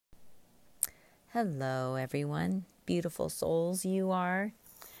Hello, everyone. Beautiful souls you are.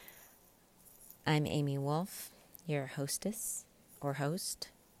 I'm Amy Wolf, your hostess or host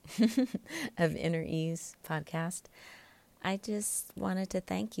of Inner Ease podcast. I just wanted to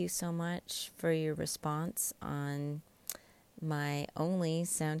thank you so much for your response on my only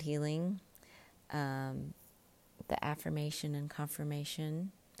sound healing, the affirmation and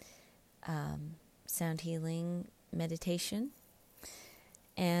confirmation sound healing meditation.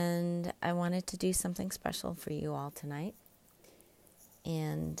 And I wanted to do something special for you all tonight.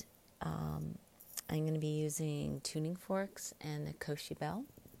 And I'm going to be using tuning forks and a Koshi bell.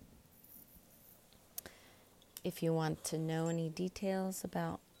 If you want to know any details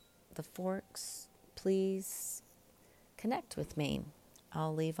about the forks, please connect with me.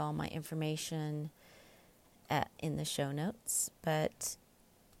 I'll leave all my information in the show notes, but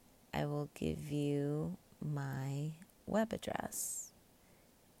I will give you my web address.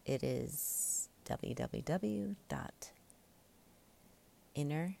 It is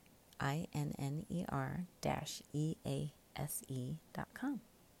www.inner-ease.com.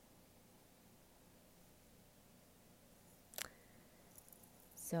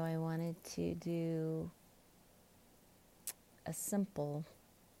 So I wanted to do a simple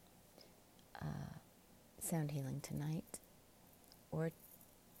sound healing tonight or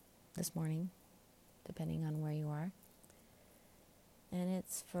this morning, depending on where you are. And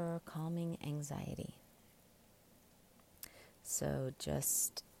it's for calming anxiety. So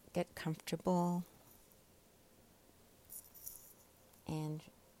just get comfortable and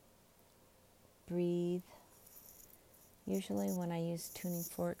breathe. Usually when I use tuning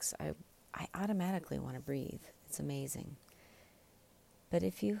forks, I automatically want to breathe. It's amazing. But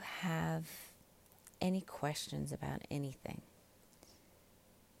if you have any questions about anything,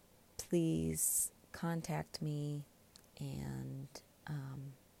 please contact me and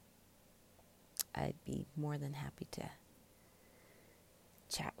I'd be more than happy to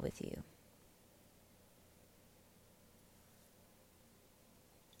chat with you.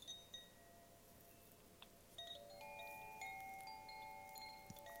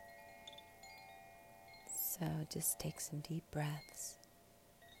 So just take some deep breaths.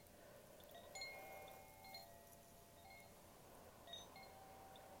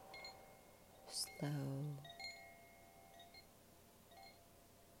 Slow